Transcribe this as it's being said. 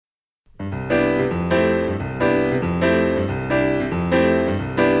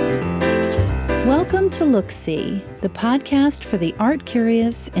to LookSEE, the podcast for the art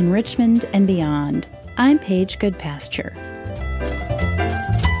curious in Richmond and beyond. I'm Paige Goodpasture.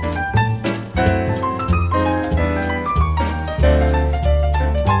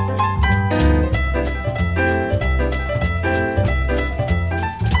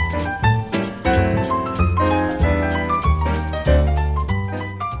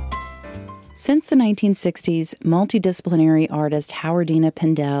 Since the 1960s, multidisciplinary artist Howardena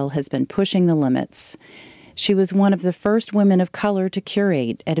Pindell has been pushing the limits. She was one of the first women of color to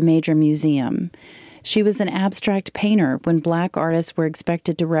curate at a major museum. She was an abstract painter when Black artists were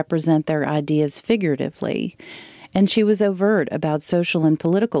expected to represent their ideas figuratively. And she was overt about social and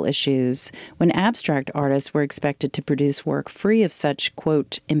political issues when abstract artists were expected to produce work free of such,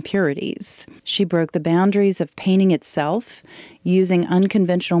 quote, impurities. She broke the boundaries of painting itself, using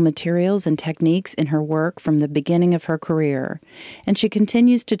unconventional materials and techniques in her work from the beginning of her career. And she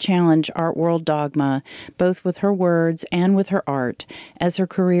continues to challenge art world dogma, both with her words and with her art, as her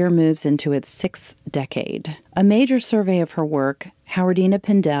career moves into its sixth decade. A major survey of her work, Howardena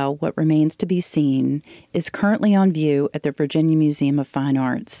Pindell, What Remains to Be Seen, is currently on view at the Virginia Museum of Fine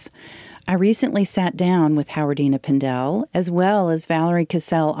Arts. I recently sat down with Howardena Pindell, as well as Valerie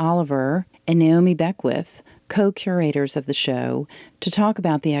Cassel Oliver and Naomi Beckwith, co-curators of the show, to talk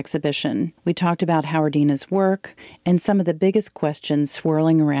about the exhibition. We talked about Howardena's work and some of the biggest questions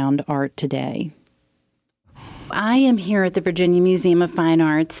swirling around art today. I am here at the Virginia Museum of Fine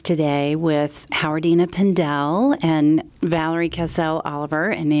Arts today with Howardena Pindell and Valerie Cassel Oliver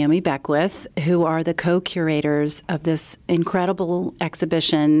and Naomi Beckwith, who are the co-curators of this incredible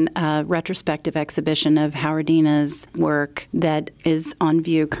exhibition, retrospective exhibition of Howardena's work that is on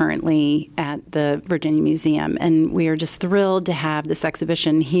view currently at the Virginia Museum. And we are just thrilled to have this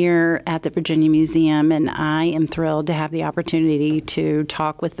exhibition here at the Virginia Museum, and I am thrilled to have the opportunity to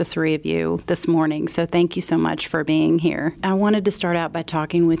talk with the three of you this morning. So thank you so much for being here. I wanted to start out by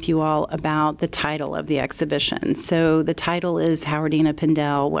talking with you all about the title of the exhibition. So the title is Howardena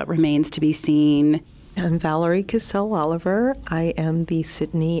Pindell, What Remains to Be Seen. I'm Valerie Cassel Oliver. I am the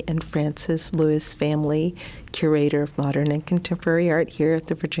Sidney and Frances Lewis Family Curator of Modern and Contemporary Art here at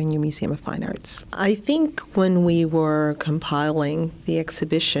the Virginia Museum of Fine Arts. I think when we were compiling the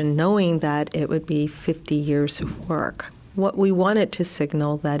exhibition, knowing that it would be 50 years of work, what we wanted to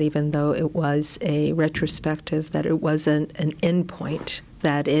signal that even though it was a retrospective, that it wasn't an endpoint,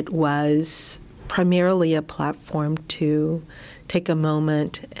 that it was primarily a platform to take a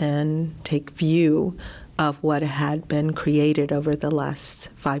moment and take view of what had been created over the last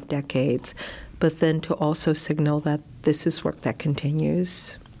 5 decades, but then to also signal that this is work that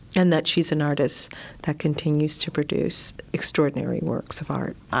continues and that she's an artist that continues to produce extraordinary works of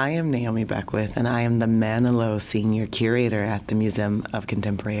art. I am Naomi Beckwith, and I am the Manilow Senior Curator at the Museum of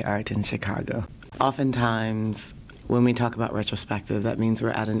Contemporary Art in Chicago. Oftentimes, when we talk about retrospective, that means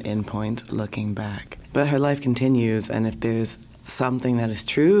we're at an endpoint looking back. But her life continues, and if there's something that is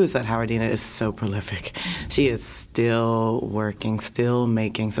true is that Howardena is so prolific. She is still working, still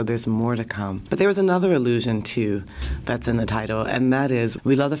making, so there's more to come. But there was another allusion, too, that's in the title, and that is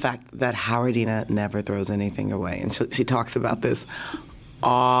we love the fact that Howardena never throws anything away. And she talks about this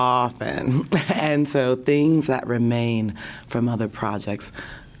often. And so things that remain from other projects,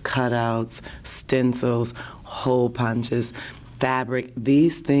 cutouts, stencils, hole punches, fabric,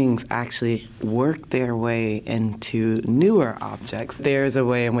 these things actually work their way into newer objects. There's a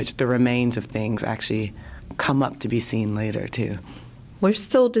way in which the remains of things actually come up to be seen later, too. We're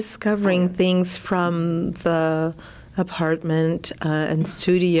still discovering things from the apartment and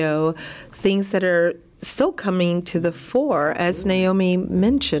studio, things that are still coming to the fore. As Naomi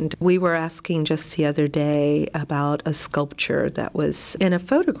mentioned, we were asking just the other day about a sculpture that was in a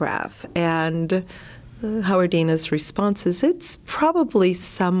photograph, and Howardena's response is, it's probably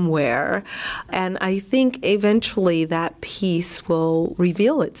somewhere. And I think eventually that piece will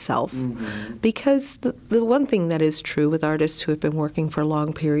reveal itself. Mm-hmm. Because the one thing that is true with artists who have been working for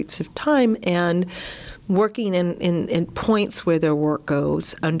long periods of time and working in points where their work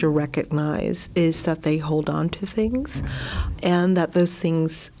goes under-recognized is that they hold on to things and that those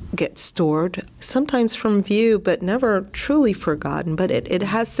things get stored, sometimes from view, but never truly forgotten. But it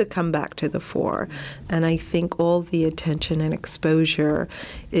has to come back to the fore. And I think all the attention and exposure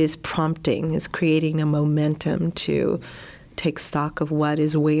is creating a momentum to take stock of what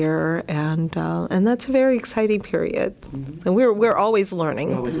is where, and that's a very exciting period. Mm-hmm. And we're always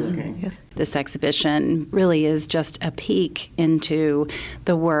learning. Always looking. Yeah. This exhibition really is just a peek into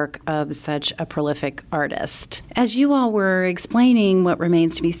the work of such a prolific artist. As you all were explaining what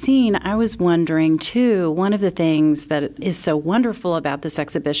remains to be seen, I was wondering, too, one of the things that is so wonderful about this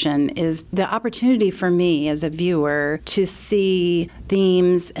exhibition is the opportunity for me as a viewer to see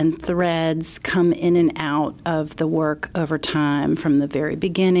themes and threads come in and out of the work over time, from the very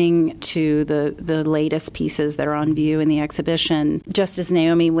beginning to the latest pieces that are on view in the exhibition. Just as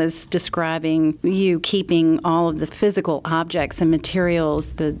Naomi was describing, you keeping all of the physical objects and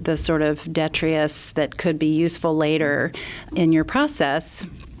materials, the sort of detritus that could be useful later in your process.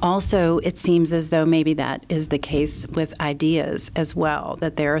 Also, it seems as though maybe that is the case with ideas as well,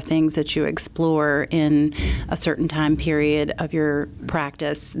 that there are things that you explore in a certain time period of your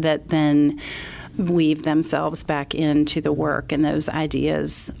practice that then weave themselves back into the work, and those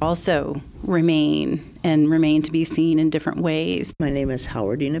ideas also remain to be seen in different ways. My name is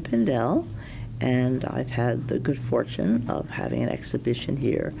Howardena Pindell, and I've had the good fortune of having an exhibition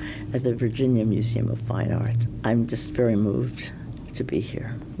here at the Virginia Museum of Fine Arts. I'm just very moved to be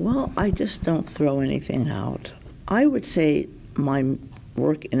here. Well, I just don't throw anything out. I would say my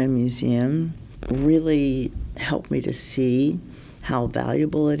work in a museum really helped me to see how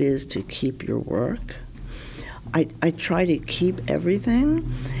valuable it is to keep your work. I try to keep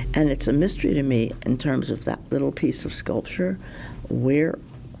everything, and it's a mystery to me in terms of that little piece of sculpture. Where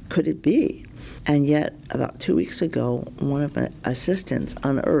could it be? And yet, about 2 weeks ago, one of my assistants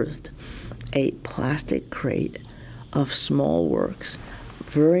unearthed a plastic crate of small works,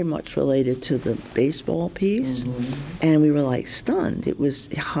 very much related to the baseball piece, and we were like stunned. It was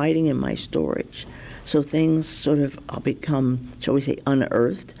hiding in my storage. So things sort of become, shall we say,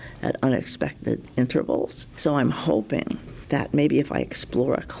 unearthed at unexpected intervals. So I'm hoping that maybe if I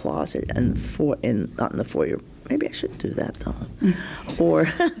explore a closet not in the foyer, maybe I should do that though, or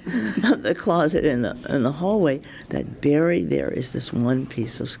the closet in the hallway, that buried there is this one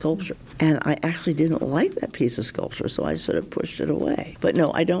piece of sculpture. And I actually didn't like that piece of sculpture, so I sort of pushed it away. But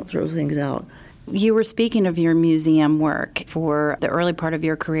no, I don't throw things out. You were speaking of your museum work. For the early part of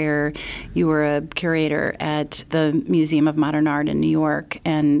your career, you were a curator at the Museum of Modern Art in New York,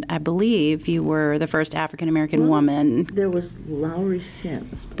 and I believe you were the first African-American woman. There was Valerie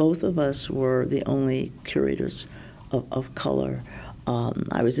Sims. Both of us were the only curators of color.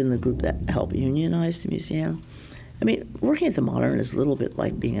 I was in the group that helped unionize the museum. I mean, working at the Modern is a little bit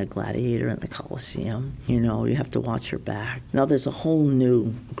like being a gladiator in the Coliseum. You know, you have to watch your back. Now there's a whole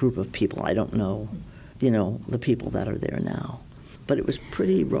new group of people. I don't know, the people that are there now. But it was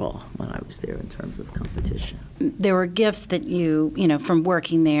pretty raw when I was there in terms of competition. There were gifts that you from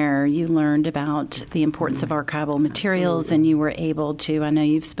working there, you learned about the importance of archival materials. Absolutely. And you were able to, I know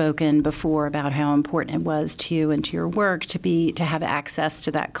you've spoken before about how important it was to you and to your work to have access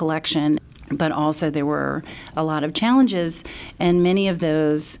to that collection. But also there were a lot of challenges, and many of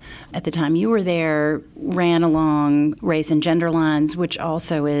those, at the time you were there, ran along race and gender lines, which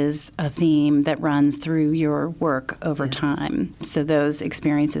also is a theme that runs through your work over time. So those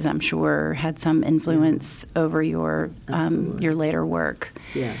experiences, I'm sure, had some influence over your later work.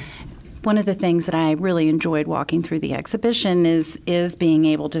 Yeah. One of the things that I really enjoyed walking through the exhibition is being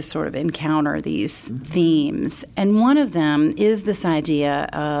able to sort of encounter these themes. And one of them is this idea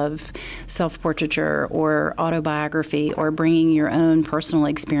of self-portraiture or autobiography, or bringing your own personal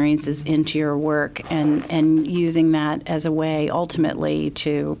experiences into your work and using that as a way ultimately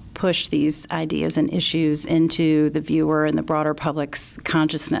to push these ideas and issues into the viewer and the broader public's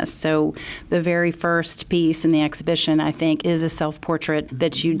consciousness. So the very first piece in the exhibition, I think, is a self-portrait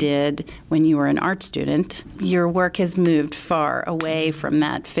that you did when you were an art student. Your work has moved far away from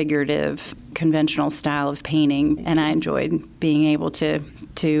that figurative, conventional style of painting, and I enjoyed being able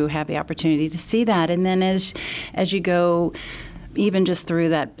to have the opportunity to see that. And then as you go even just through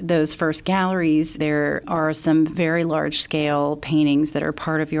those first galleries, there are some very large-scale paintings that are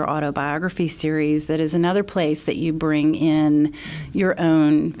part of your autobiography series. That is another place that you bring in your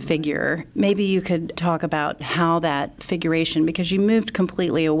own figure. Maybe you could talk about how that figuration, because you moved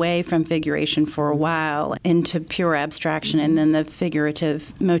completely away from figuration for a while into pure abstraction, and then the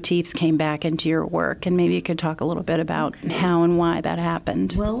figurative motifs came back into your work. And maybe you could talk a little bit about how and why that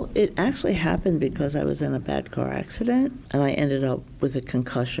happened. Well, it actually happened because I was in a bad car accident, and I ended up with a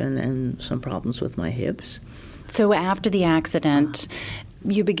concussion and some problems with my hips. So after the accident,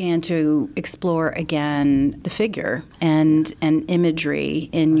 you began to explore again the figure and imagery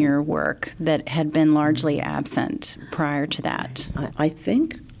in your work that had been largely absent prior to that. I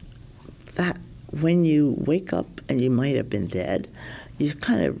think that when you wake up and you might have been dead, you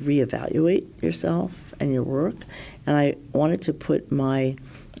kind of reevaluate yourself and your work. And I wanted to put my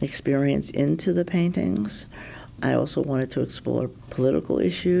experience into the paintings. I also wanted to explore political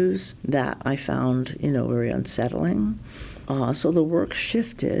issues that I found, very unsettling. So the work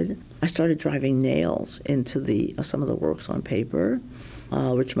shifted. I started driving nails into some of the works on paper,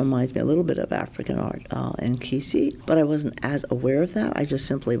 which reminds me a little bit of African art in Cassel. But I wasn't as aware of that. I just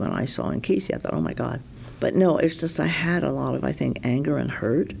simply, when I saw in Cassel, I thought, oh my God. But no, it's just I had a lot of, I think, anger and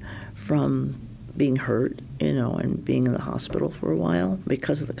hurt from being hurt, and being in the hospital for a while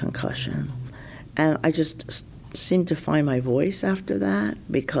because of the concussion. And I just seemed to find my voice after that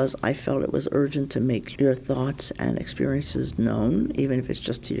because I felt it was urgent to make your thoughts and experiences known, even if it's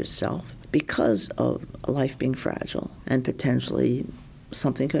just to yourself, because of life being fragile and potentially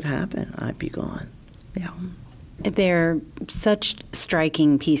something could happen. I'd be gone. Yeah. They're such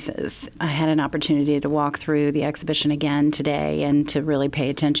striking pieces. I had an opportunity to walk through the exhibition again today and to really pay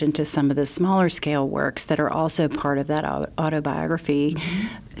attention to some of the smaller scale works that are also part of that autobiography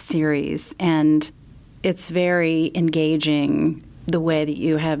series. And it's very engaging the way that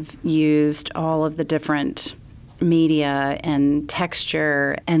you have used all of the different media and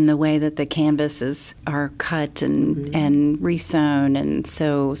texture and the way that the canvases are cut and resewn and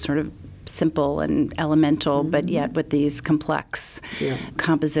so sort of simple and elemental, but yet with these complex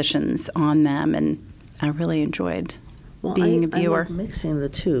compositions on them. And I really enjoyed being a viewer. I love mixing the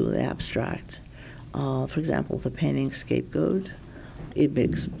two, the abstract. For example, the painting Scapegoat, it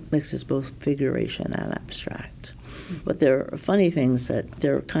mixes both figuration and abstract. But there are funny things that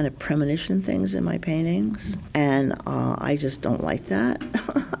there are kind of premonition things in my paintings, and I just don't like that.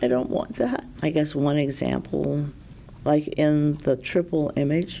 I don't want that. I guess one example, like in the triple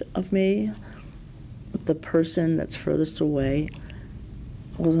image of me, the person that's furthest away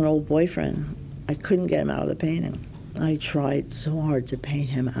was an old boyfriend. I couldn't get him out of the painting. I tried so hard to paint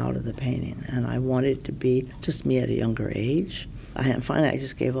him out of the painting, and I wanted it to be just me at a younger age. And finally, I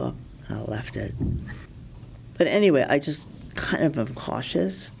just gave up. I left it. But anyway, I just kind of am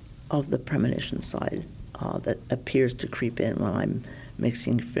cautious of the premonition side that appears to creep in when I'm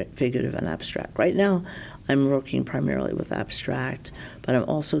mixing figurative and abstract. Right now, I'm working primarily with abstract, but I'm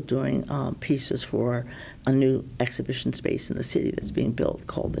also doing pieces for a new exhibition space in the city that's being built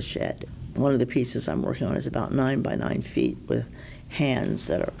called The Shed. One of the pieces I'm working on is about 9 by 9 feet with hands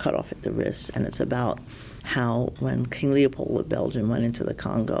that are cut off at the wrists, and it's about how when King Leopold of Belgium went into the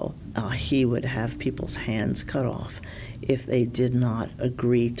Congo, he would have people's hands cut off if they did not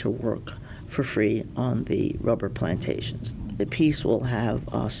agree to work for free on the rubber plantations. The piece will have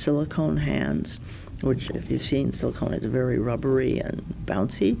silicone hands, which if you've seen silicone, it's very rubbery and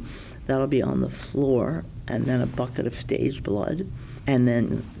bouncy. That'll be on the floor, and then a bucket of stage blood. And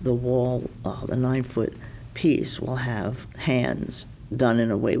then the wall, the 9-foot piece will have hands done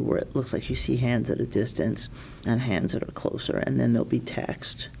in a way where it looks like you see hands at a distance and hands that are closer. And then there'll be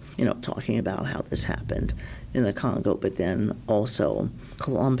text, talking about how this happened in the Congo. But then also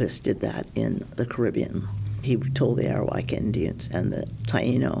Columbus did that in the Caribbean. He told the Arawak Indians and the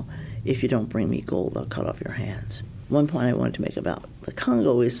Taino, if you don't bring me gold, I'll cut off your hands. One point I wanted to make about the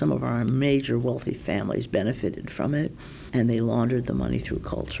Congo is some of our major wealthy families benefited from it, and they laundered the money through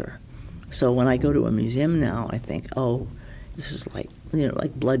culture. So when I go to a museum now, I think, oh, this is like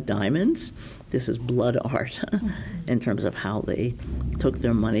blood diamonds. This is blood art in terms of how they took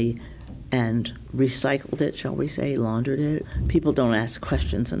their money and recycled it, shall we say, laundered it. People don't ask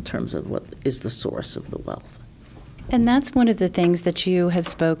questions in terms of what is the source of the wealth. And that's one of the things that you have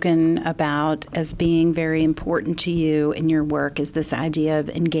spoken about as being very important to you in your work, is this idea of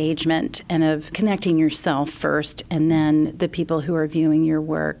engagement and of connecting yourself first and then the people who are viewing your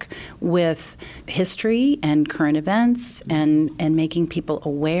work with history and current events and making people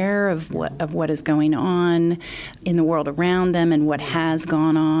aware of what is going on in the world around them and what has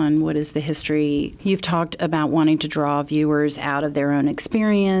gone on, what is the history. You've talked about wanting to draw viewers out of their own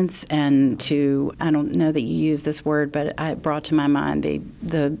experience and to, I don't know that you use this word, but it brought to my mind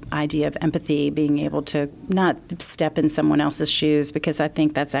the idea of empathy, being able to not step in someone else's shoes, because I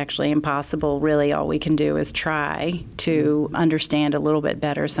think that's actually impossible. Really, all we can do is try to understand a little bit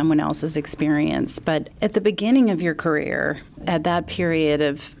better someone else's experience. But at the beginning of your career, at that period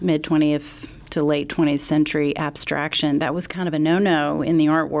of mid-20th to late 20th century abstraction, that was kind of a no-no in the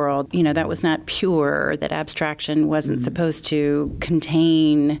art world. That was not pure, that abstraction wasn't supposed to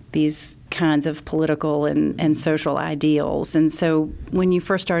contain these kinds of political and social ideals. And so when you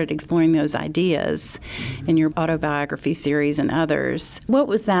first started exploring those ideas in your autobiography series and others, what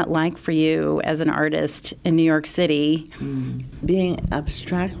was that like for you as an artist in New York City? Being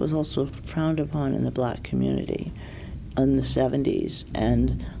abstract was also frowned upon in the Black community in the 70s,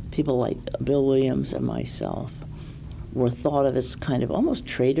 and people like Bill Williams and myself were thought of as kind of almost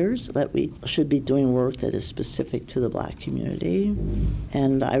traitors, that we should be doing work that is specific to the black community.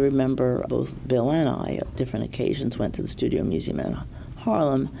 And I remember both Bill and I, at different occasions, went to the Studio Museum in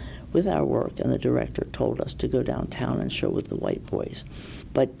Harlem with our work, and the director told us to go downtown and show with the white boys.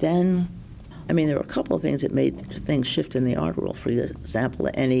 But then, there were a couple of things that made things shift in the art world. For example,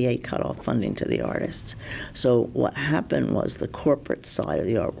 the NEA cut off funding to the artists. So what happened was the corporate side of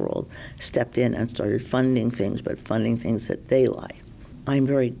the art world stepped in and started funding things, but funding things that they like. I'm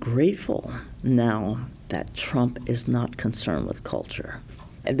very grateful now that Trump is not concerned with culture.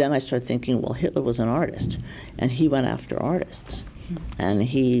 And then I started thinking, well, Hitler was an artist, and he went after artists. And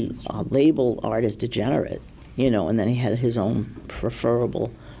he labeled art as degenerate, and then he had his own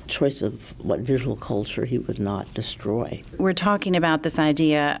preferable choice of what visual culture he would not destroy. We're talking about this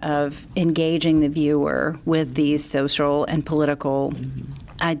idea of engaging the viewer with these social and political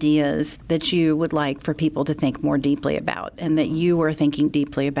ideas that you would like for people to think more deeply about, and that you are thinking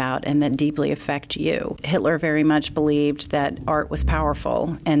deeply about, and that deeply affect you. Hitler very much believed that art was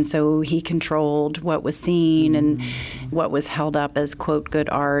powerful, and so he controlled what was seen and what was held up as, quote, good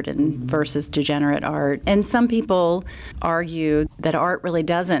art and versus degenerate art. And some people argue that art really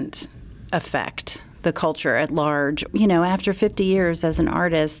doesn't affect the culture at large. After 50 years as an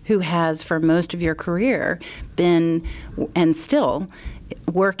artist who has, for most of your career, been and still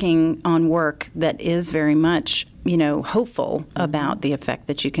working on work that is very much, hopeful about the effect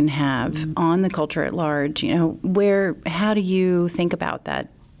that you can have on the culture at large, how do you think about that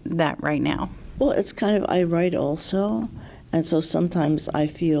right now? Well, it's kind of, I write also, and so sometimes I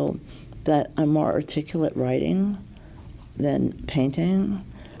feel that I'm more articulate writing than painting.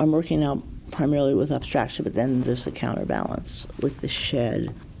 I'm working now primarily with abstraction, but then there's a counterbalance with the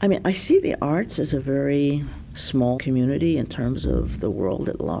shed. I see the arts as a very small community in terms of the world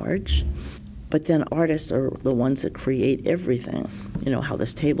at large, but then artists are the ones that create everything. How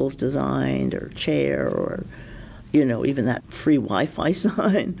this table's designed, or chair, or, even that free Wi-Fi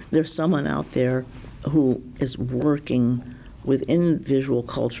sign. There's someone out there who is working within visual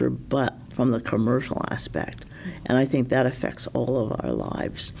culture, but from the commercial aspect. And I think that affects all of our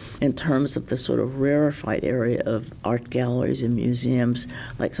lives. In terms of the sort of rarefied area of art galleries and museums,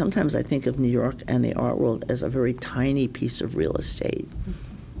 like sometimes I think of New York and the art world as a very tiny piece of real estate.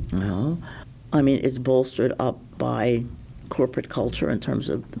 It's bolstered up by corporate culture in terms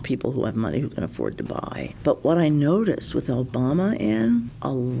of the people who have money who can afford to buy. But what I noticed with Obama a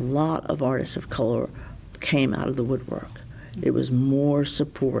lot of artists of color came out of the woodwork. It was more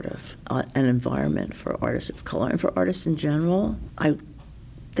supportive, an environment for artists of color and for artists in general. I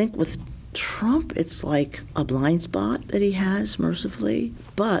think with Trump, it's like a blind spot that he has, mercifully.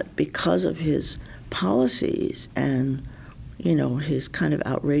 But because of his policies and, his kind of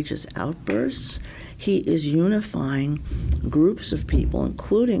outrageous outbursts, he is unifying groups of people,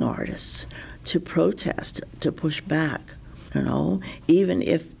 including artists, to protest, to push back, even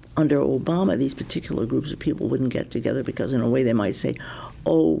if under Obama, these particular groups of people wouldn't get together because in a way they might say,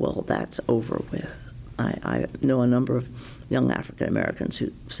 oh, well, that's over with. I know a number of young African Americans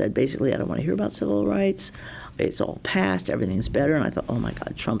who said, basically, I don't want to hear about civil rights. It's all past. Everything's better. And I thought, oh, my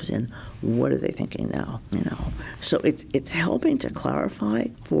God, Trump's in. What are they thinking now? So it's helping to clarify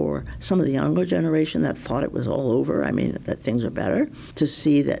for some of the younger generation that thought it was all over, that things are better, to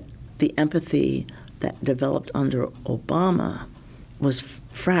see that the empathy that developed under Obama was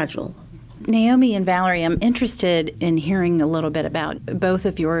fragile. Naomi and Valerie, I'm interested in hearing a little bit about both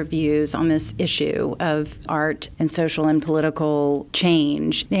of your views on this issue of art and social and political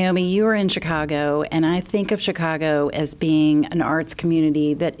change. Naomi, you are in Chicago, and I think of Chicago as being an arts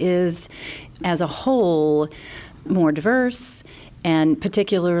community that is, as a whole, more diverse and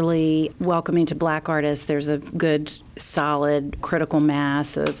particularly welcoming to black artists. There's a good, solid, critical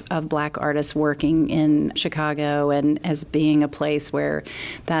mass of black artists working in Chicago, and as being a place where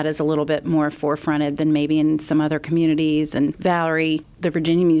that is a little bit more forefronted than maybe in some other communities. And Valerie, the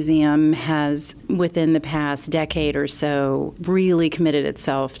Virginia Museum has, within the past decade or so, really committed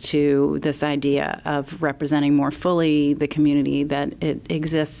itself to this idea of representing more fully the community that it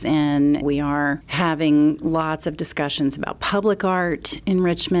exists in. We are having lots of discussions about public art in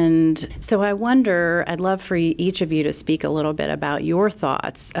Richmond. So I wonder, I'd love for each of you to speak a little bit about your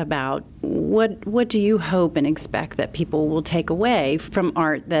thoughts about what do you hope and expect that people will take away from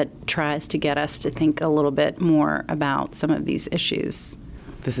art that tries to get us to think a little bit more about some of these issues?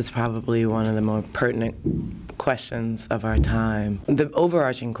 This is probably one of the more pertinent questions of our time. The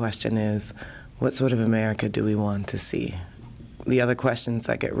overarching question is, what sort of America do we want to see? The other questions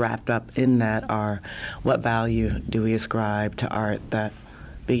that get wrapped up in that are, what value do we ascribe to art that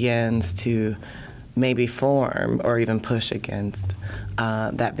begins to maybe form or even push against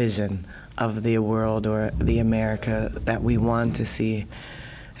that vision of the world or the America that we want to see.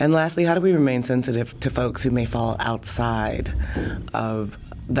 And lastly, how do we remain sensitive to folks who may fall outside of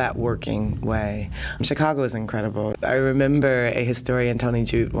that working way? Chicago is incredible. I remember a historian, Tony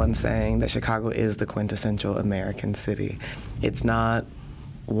Jute, once saying that Chicago is the quintessential American city. It's not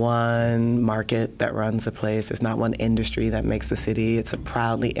one market that runs the place. It's not one industry that makes the city. It's a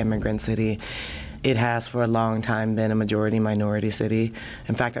proudly immigrant city. It has for a long time been a majority-minority city.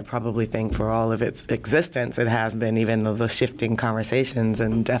 In fact, I probably think for all of its existence, it has been, even though the shifting conversations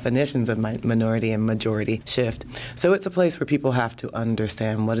and definitions of minority and majority shift. So it's a place where people have to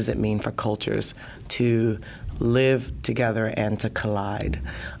understand what does it mean for cultures to live together and to collide.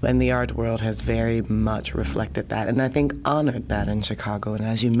 And the art world has very much reflected that, and I think honored that in Chicago. And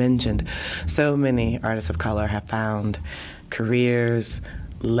as you mentioned, so many artists of color have found careers,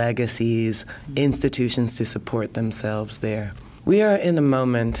 legacies, institutions to support themselves there. We are in a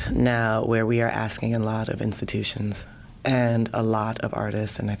moment now where we are asking a lot of institutions and a lot of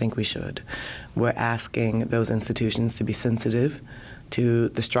artists, and I think we should. We're asking those institutions to be sensitive to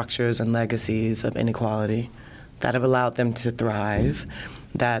the structures and legacies of inequality that have allowed them to thrive,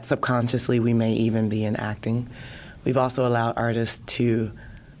 that subconsciously we may even be enacting. We've also allowed artists to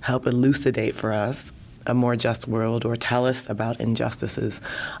help elucidate for us a more just world or tell us about injustices.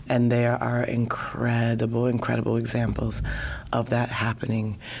 And there are incredible, incredible examples of that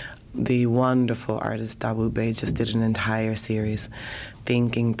happening. The wonderful artist Dawu Bey just did an entire series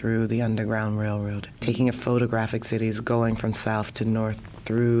thinking through the Underground Railroad, taking a photographic cities going from south to north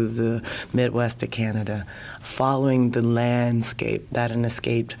through the Midwest to Canada, following the landscape that an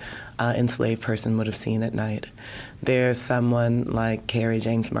escaped enslaved person would have seen at night. There's someone like Carrie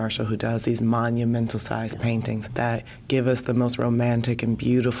James Marshall who does these monumental-sized paintings that give us the most romantic and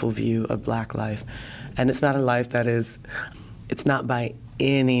beautiful view of Black life. And it's not a life that is, it's not by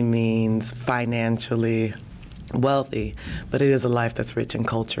any means financially wealthy, but it is a life that's rich in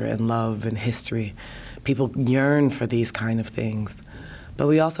culture and love and history. People yearn for these kind of things. But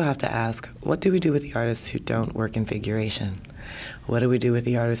we also have to ask, what do we do with the artists who don't work in figuration? What do we do with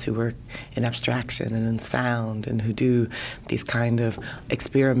the artists who work in abstraction and in sound and who do these kind of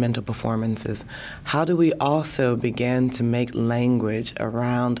experimental performances? How do we also begin to make language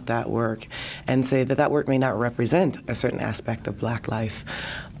around that work and say that that work may not represent a certain aspect of Black life,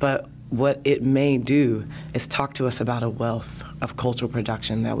 but what it may do is talk to us about a wealth of cultural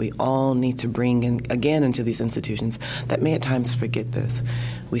production that we all need to bring in, again, into these institutions that may at times forget this.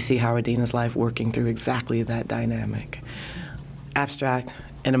 We see Howardena's life working through exactly that dynamic. Abstract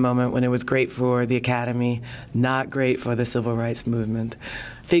in a moment when it was great for the Academy, not great for the Civil Rights Movement.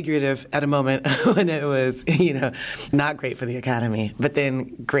 Figurative at a moment when it was, not great for the Academy, but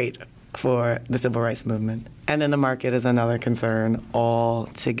then great for the Civil Rights Movement. And then the market is another concern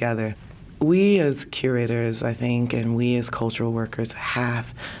altogether. We as curators, I think, and we as cultural workers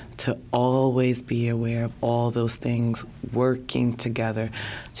have to always be aware of all those things working together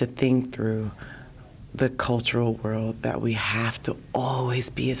to think through the cultural world that we have to always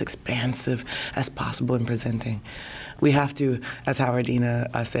be as expansive as possible in presenting. We have to, as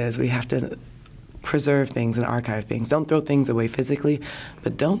Howardena says, we have to preserve things and archive things. Don't throw things away physically,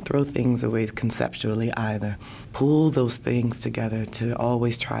 but don't throw things away conceptually either. Pull those things together to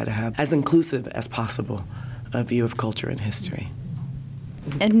always try to have as inclusive as possible a view of culture and history.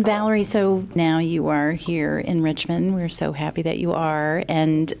 And Valerie, so now you are here in Richmond. We're so happy that you are,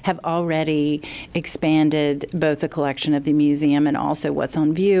 and have already expanded both the collection of the museum and also what's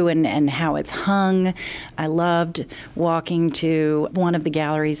on view and how it's hung. I loved walking to one of the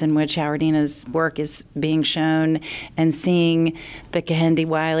galleries in which Howardena's work is being shown and seeing the Kehinde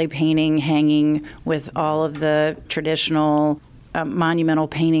Wiley painting hanging with all of the traditional monumental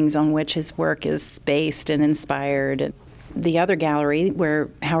paintings on which his work is based and inspired. The other gallery where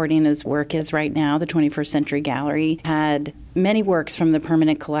Howardena's work is right now, the 21st Century Gallery, had many works from the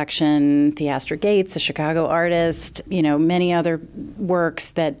permanent collection, Theastra Gates, a Chicago artist, many other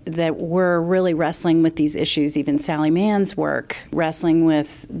works that were really wrestling with these issues, even Sally Mann's work, wrestling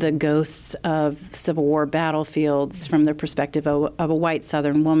with the ghosts of Civil War battlefields from the perspective of a white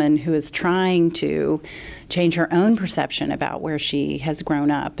Southern woman who is trying to change her own perception about where she has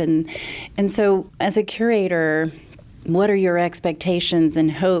grown up. And so as a curator, what are your expectations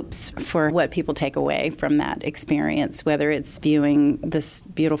and hopes for what people take away from that experience, whether it's viewing this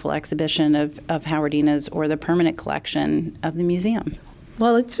beautiful exhibition of Howardena's or the permanent collection of the museum?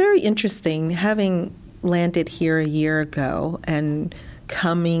 Well, it's very interesting having landed here a year ago and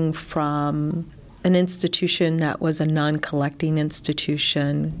coming from an institution that was a non-collecting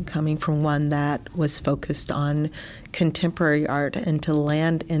institution, coming from one that was focused on contemporary art, and to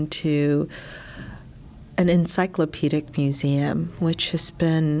land into an encyclopedic museum, which has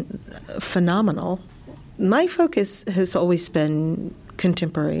been phenomenal. My focus has always been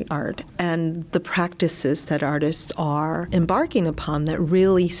contemporary art and the practices that artists are embarking upon that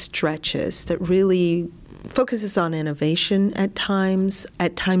really stretches, that really focuses on innovation at times.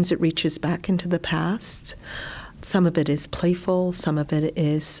 At times it reaches back into the past. Some of it is playful, some of it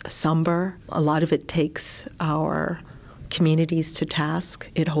is somber. A lot of it takes our communities to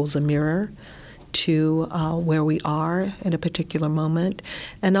task. It holds a mirror to where we are at a particular moment.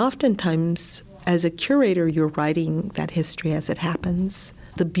 And oftentimes, as a curator, you're writing that history as it happens.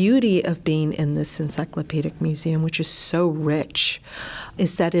 The beauty of being in this encyclopedic museum, which is so rich,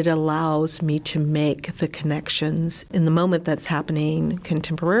 is that it allows me to make the connections in the moment that's happening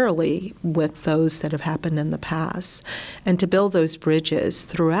contemporarily with those that have happened in the past, and to build those bridges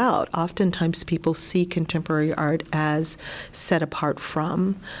throughout. Oftentimes people see contemporary art as set apart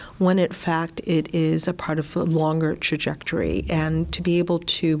from, when in fact it is a part of a longer trajectory. And to be able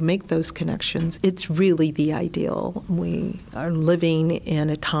to make those connections, it's really the ideal. We are living in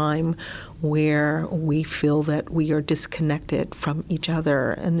a time where we feel that we are disconnected from each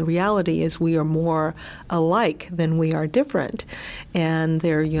other. And the reality is we are more alike than we are different. And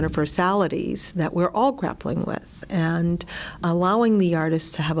there are universalities that we're all grappling with. And allowing the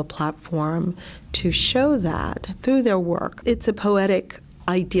artists to have a platform to show that through their work. It's a poetic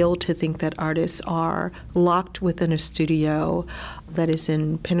ideal to think that artists are locked within a studio that is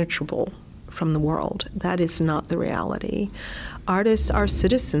impenetrable from the world. That is not the reality. Artists are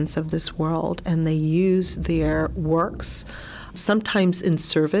citizens of this world, and they use their works sometimes in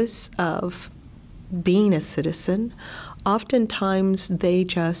service of being a citizen. Oftentimes, they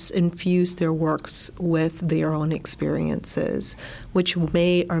just infuse their works with their own experiences, which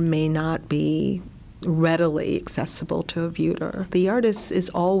may or may not be readily accessible to a viewer. The artist is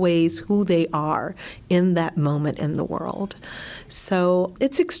always who they are in that moment in the world. So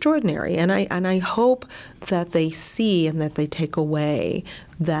it's extraordinary, and I hope that they see and that they take away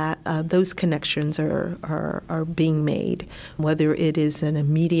that those connections are being made, whether it is an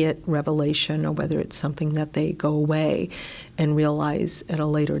immediate revelation or whether it's something that they go away and realize at a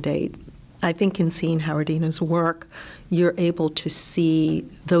later date. I think in seeing Howardena's work, you're able to see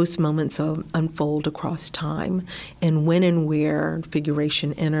those moments unfold across time, and when and where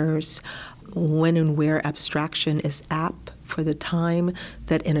figuration enters, when and where abstraction is apt for the time,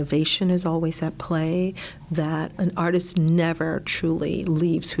 that innovation is always at play, that an artist never truly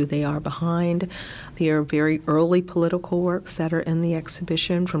leaves who they are behind. There are very early political works that are in the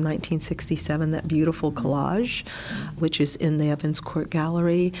exhibition from 1967, that beautiful collage, which is in the Evans Court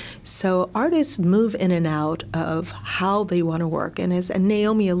Gallery. So artists move in and out of how they want to work. And as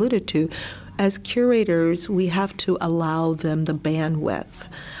Naomi alluded to, as curators, we have to allow them the bandwidth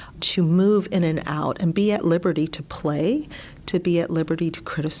to move in and out and be at liberty to play, to be at liberty to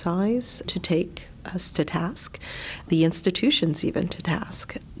criticize, to take us to task, the institutions even to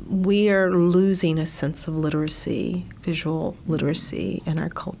task. We are losing a sense of literacy, visual literacy in our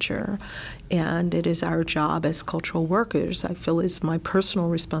culture, and it is our job as cultural workers, I feel it's my personal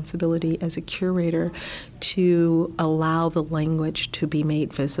responsibility as a curator, to allow the language to be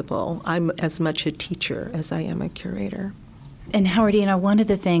made visible. I'm as much a teacher as I am a curator. And Howardena, one of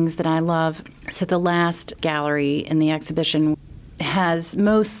the things that I love, so the last gallery in the exhibition has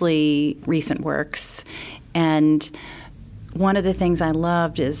mostly recent works, and one of the things I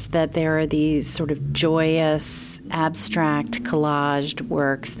loved is that there are these sort of joyous, abstract, collaged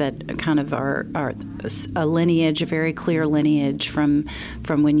works that kind of are a lineage, a very clear lineage from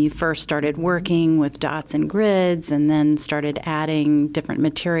when you first started working with dots and grids, and then started adding different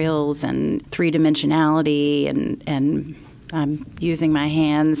materials and three-dimensionality and I'm using my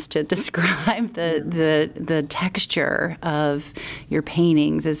hands to describe the texture of your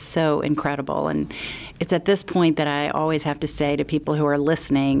paintings is so incredible. And it's at this point that I always have to say to people who are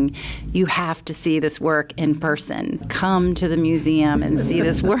listening, you have to see this work in person. Come to the museum and see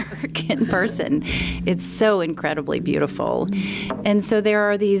this work in person. It's so incredibly beautiful. And so there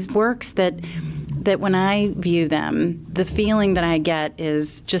are these works that when I view them, the feeling that I get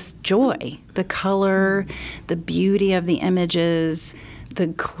is just joy. The color, the beauty of the images, the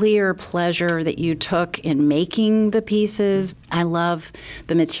clear pleasure that you took in making the pieces. I love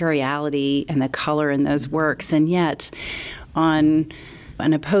the materiality and the color in those works. And yet, on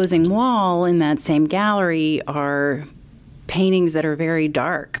an opposing wall in that same gallery are paintings that are very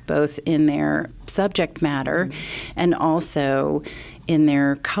dark, both in their subject matter and also in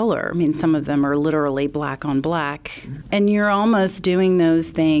their color. I mean, some of them are literally black on black. And you're almost doing those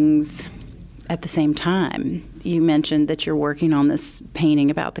things at the same time. You mentioned that you're working on this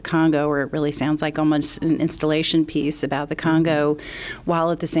painting about the Congo, or it really sounds like almost an installation piece about the Congo, while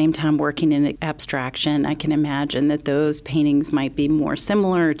at the same time working in abstraction. I can imagine that those paintings might be more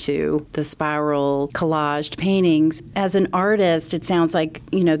similar to the spiral collaged paintings. As an artist, it sounds like,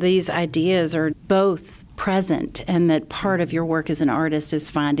 these ideas are both present, and that part of your work as an artist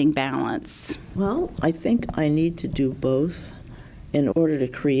is finding balance. Well, I think I need to do both in order to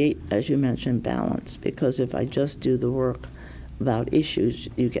create, as you mentioned, balance. Because if I just do the work about issues,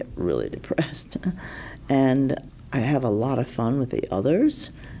 you get really depressed. And I have a lot of fun with the others,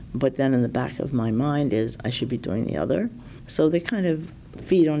 but then in the back of my mind is I should be doing the other. So they kind of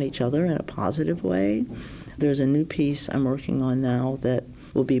feed on each other in a positive way. There's a new piece I'm working on now that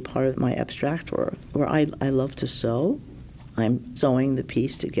will be part of my abstract work, where I love to sew. I'm sewing the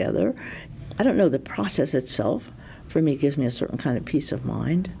piece together. I don't know, the process itself for me gives me a certain kind of peace of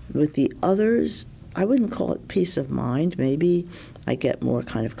mind. With the others, I wouldn't call it peace of mind. Maybe I get more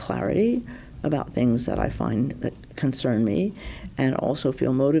kind of clarity about things that I find that concern me, and also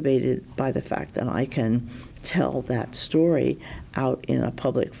feel motivated by the fact that I can tell that story out in a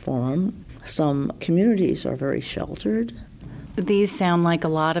public forum. Some communities are very sheltered. These sound like a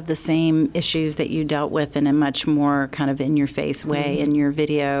lot of the same issues that you dealt with in a much more kind of in-your-face way in your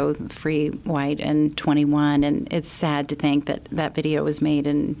video, Free, White, and 21. And it's sad to think that that video was made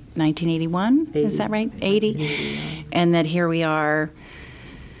in 1981. 80. Is that right? 80. And that here we are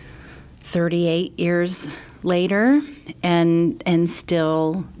 38 years later, and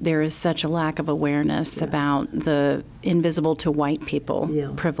still there is such a lack of awareness about the invisible to white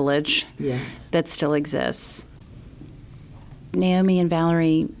people privilege that still exists. Naomi and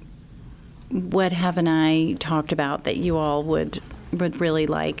Valerie, what haven't I talked about that you all would really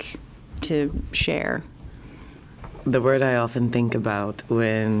like to share? The word I often think about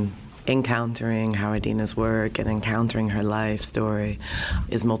when encountering Howardena's work and encountering her life story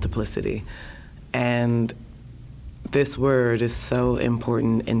is multiplicity. And this word is so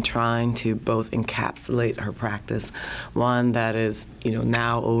important in trying to both encapsulate her practice, one that is,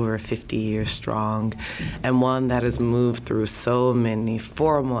 now over 50 years strong, and one that has moved through so many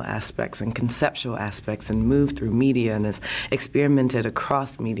formal aspects and conceptual aspects and moved through media and has experimented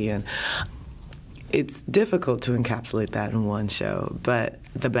across media. It's difficult to encapsulate that in one show, but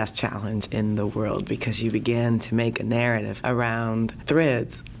the best challenge in the world, because you begin to make a narrative around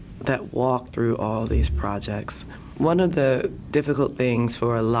threads that walk through all these projects. One of the difficult things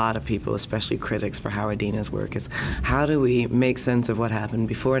for a lot of people, especially critics for Howardena's work, is how do we make sense of what happened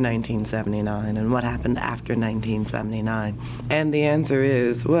before 1979 and what happened after 1979? And the answer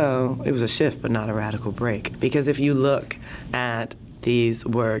is, well, it was a shift but not a radical break. Because if you look at these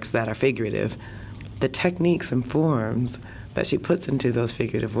works that are figurative, the techniques and forms that she puts into those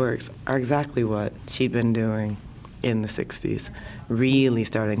figurative works are exactly what she'd been doing in the 60s, really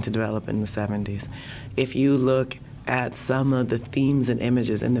starting to develop in the 70s. If you look at some of the themes and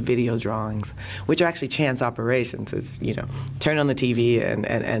images in the video drawings, which are actually chance operations, it's, turn on the TV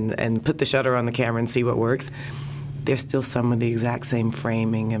and put the shutter on the camera and see what works, there's still some of the exact same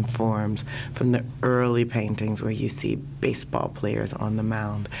framing and forms from the early paintings where you see baseball players on the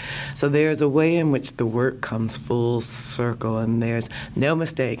mound. So there's a way in which the work comes full circle, and there's no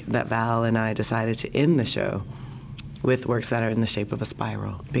mistake that Val and I decided to end the show with works that are in the shape of a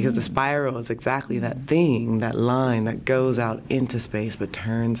spiral. Because the spiral is exactly that thing, that line that goes out into space but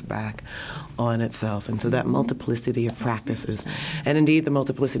turns back on itself. And so that multiplicity of practices, and indeed the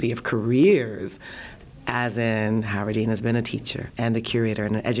multiplicity of careers, as in Howardena's been a teacher and a curator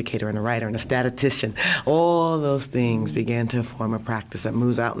and an educator and a writer and a statistician, all those things began to form a practice that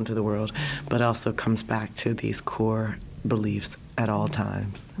moves out into the world but also comes back to these core beliefs at all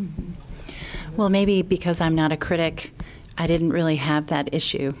times. Mm-hmm. Well, maybe because I'm not a critic, I didn't really have that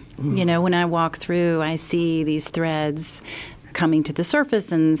issue. Mm-hmm. When I walk through, I see these threads coming to the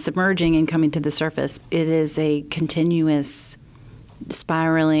surface and submerging and coming to the surface. It is a continuous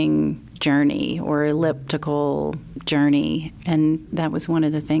spiraling journey or elliptical journey, and that was one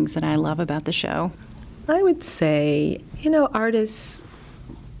of the things that I love about the show. I would say, artists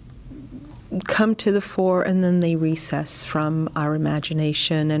come to the fore and then they recess from our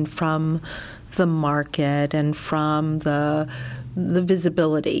imagination and from the market and from the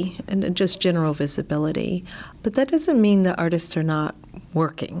visibility and just general visibility. But that doesn't mean the artists are not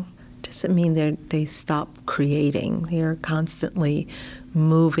working. It doesn't mean they stop creating. They are constantly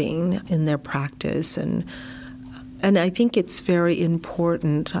moving in their practice. And And I think it's very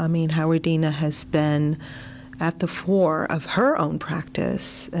important. I mean, Howardena has been at the fore of her own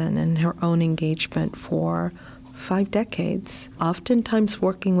practice and in her own engagement for 5 decades, oftentimes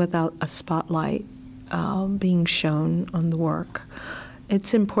working without a spotlight being shown on the work.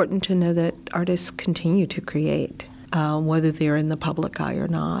 It's important to know that artists continue to create, whether they're in the public eye or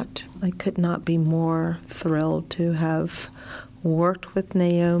not. I could not be more thrilled to have worked with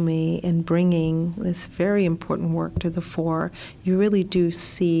Naomi in bringing this very important work to the fore. You really do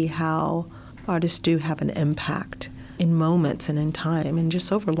see how artists do have an impact in moments and in time, and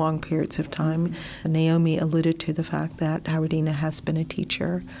just over long periods of time. Naomi alluded to the fact that Howardena has been a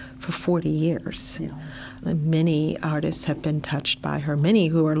teacher for 40 years. Yeah. Many artists have been touched by her, many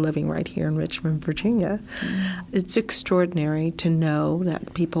who are living right here in Richmond, Virginia. It's extraordinary to know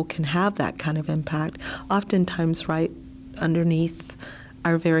that people can have that kind of impact, oftentimes right underneath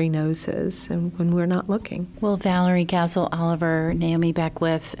our very noses and when we're not looking. Well, Valerie, Cassel, Oliver, Naomi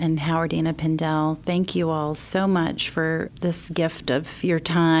Beckwith, and Howardena Pindell, thank you all so much for this gift of your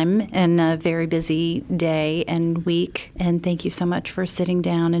time in a very busy day and week. And thank you so much for sitting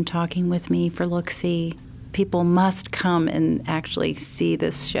down and talking with me for LookSEE. People must come and actually see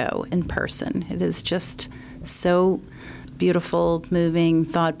this show in person. It is just so beautiful, moving,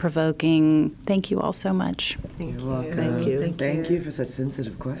 thought-provoking. Thank you all so much. You're welcome. Thank you. Thank you for such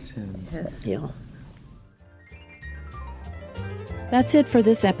sensitive questions. Yes. Yeah. That's it for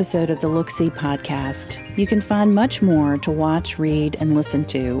this episode of the LookSEE podcast. You can find much more to watch, read, and listen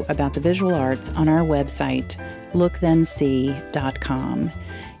to about the visual arts on our website, lookthensee.com.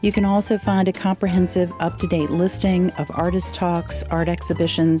 You can also find a comprehensive, up-to-date listing of artist talks, art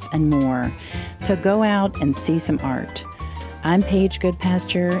exhibitions, and more. So go out and see some art. I'm Paige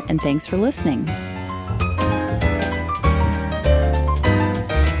Goodpasture, and thanks for listening.